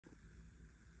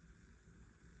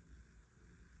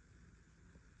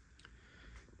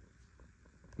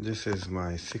This is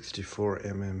my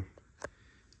 64mm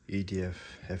EDF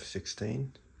F16,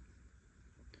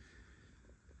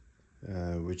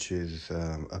 which is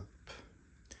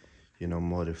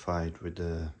modified with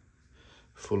the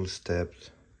full steps,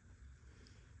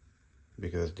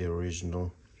 because the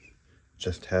original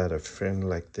just had a fin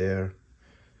like there,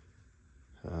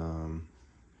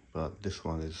 but this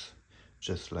one is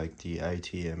just like the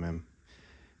 80mm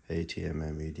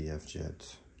EDF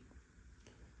jets,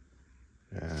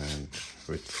 and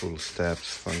with full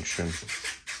steps function.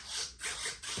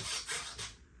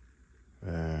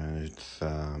 And it's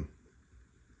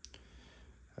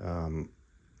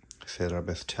set up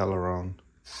as tailoron,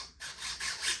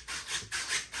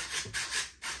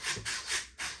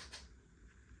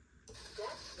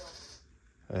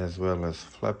 as well as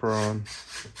flaperon,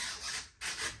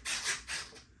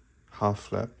 half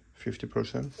flap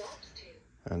 50%,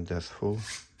 and that's full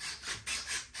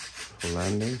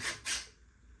landing,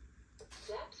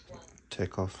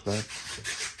 takeoff flap,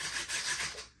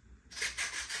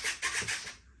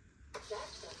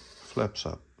 flaps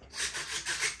up,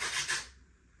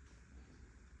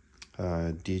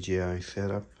 DJI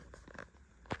setup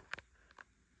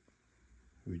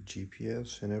with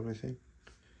GPS and everything.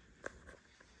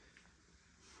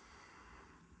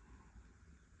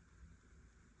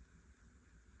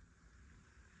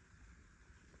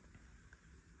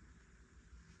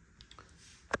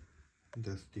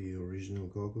 That's the original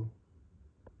goggle.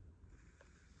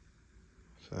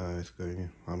 So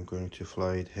I'm going to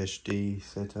fly it HD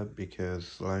setup,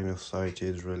 because line of sight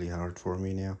is really hard for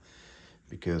me now,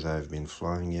 because I've been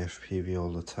flying FPV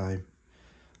all the time.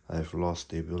 I've lost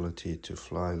the ability to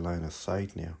fly line of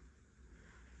sight now.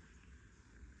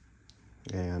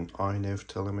 And inav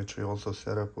telemetry also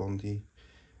set up on the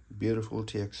beautiful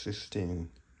TX16.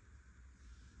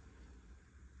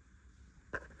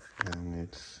 And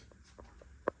it's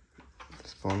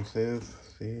responsive.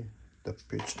 See, the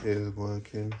pitch is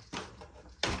working.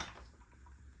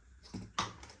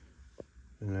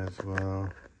 And as well,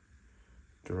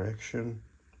 direction,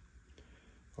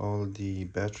 all the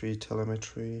battery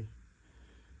telemetry,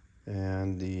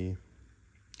 and the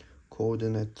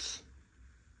coordinates,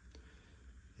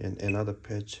 and another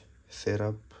page set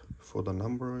up for the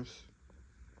numbers,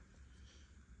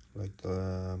 like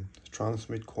the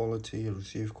transmit quality,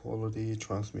 receive quality,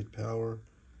 transmit power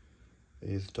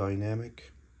is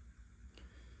dynamic,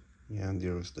 and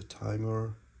there is the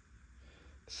timer,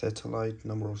 satellite,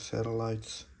 number of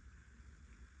satellites,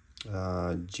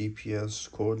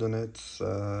 GPS coordinates,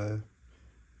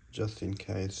 just in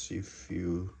case if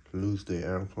you lose the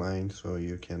airplane, so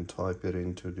you can type it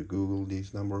into the Google,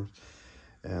 these numbers,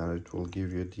 and it will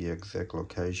give you the exact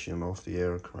location of the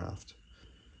aircraft.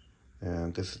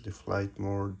 And this is the flight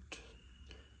mode,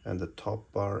 and the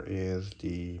top bar is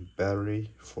the battery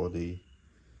for the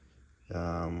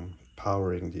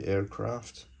powering the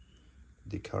aircraft,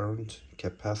 the current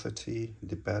capacity,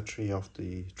 the battery of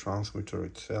the transmitter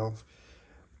itself,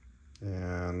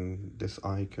 and this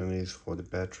icon is for the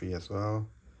battery as well,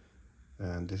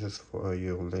 and this is for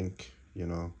your link,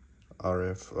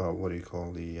 RF, what do you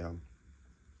call the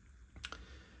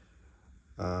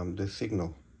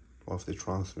signal of the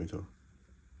transmitter.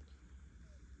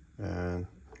 And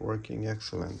working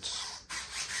excellent.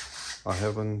 I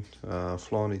haven't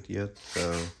flown it yet,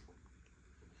 so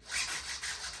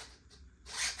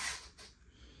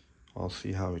I'll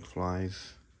see how it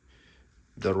flies.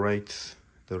 The rates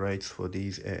for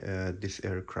these this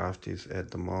aircraft is at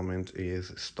the moment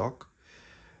is stock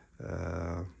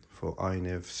for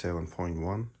Fms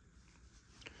 7.1,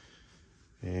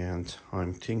 and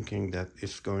I'm thinking that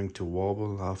it's going to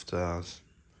wobble after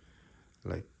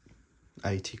like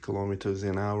 80 kilometers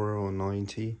an hour or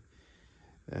 90.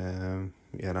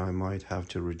 I might have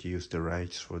to reduce the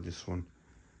rates for this one,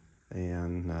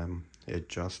 and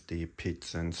adjust the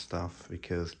pids and stuff,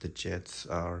 because the jets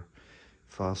are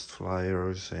fast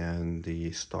flyers and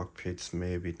the stock pids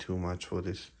may be too much for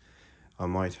this. I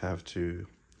might have to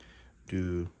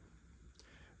do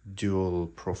dual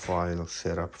profile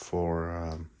setup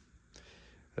for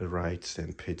rates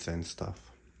and pids and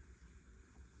stuff.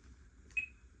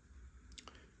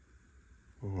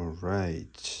 All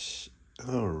right,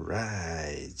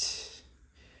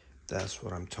 that's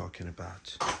what I'm talking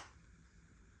about.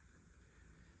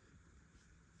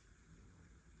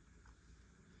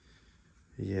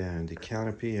 Yeah, and the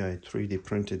canopy, I 3D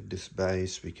printed this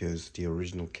base, because the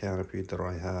original canopy that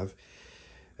I have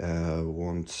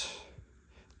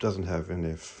doesn't have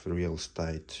enough real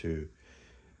estate to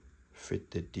fit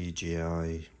the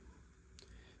DJI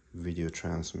video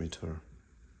transmitter,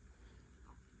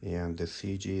 and the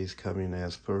CG is coming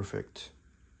as perfect.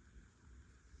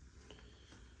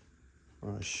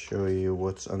 I'll show you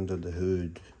what's under the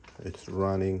hood. It's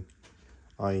running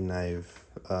inav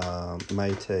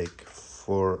matek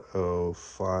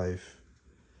 405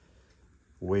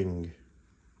 wing,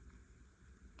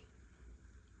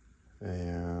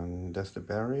 and that's the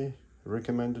battery.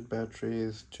 Recommended battery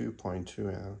is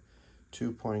 2.2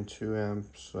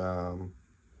 amps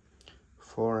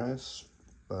 4S,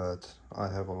 but I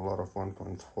have a lot of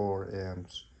 1.4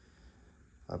 amps,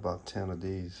 about 10 of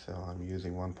these, so I'm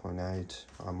using 1.8.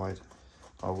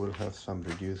 I will have some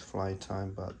reduced flight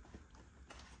time, but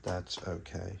that's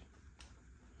okay.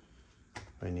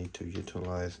 I need to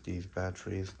utilize these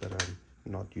batteries that I'm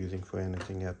not using for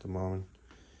anything at the moment.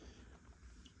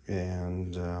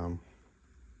 And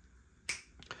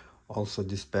also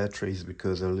this battery is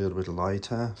because they're a little bit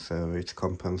lighter, so it's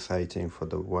compensating for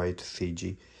the weight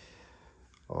CG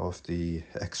of the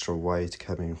extra weight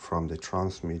coming from the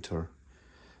transmitter,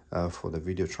 for the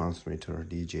video transmitter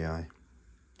DJI.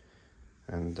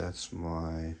 And that's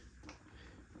my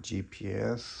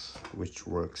GPS, which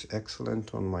works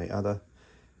excellent on my other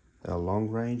long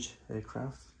range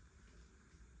aircraft.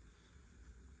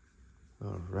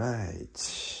 All right,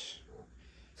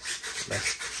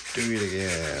 let's do it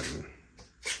again.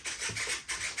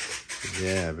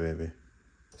 Yeah, baby.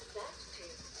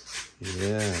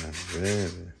 Yeah,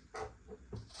 baby.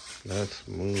 Let's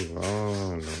move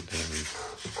on then.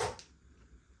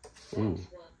 Ooh.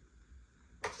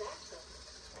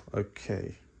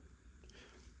 Okay.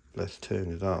 Let's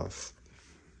turn it off.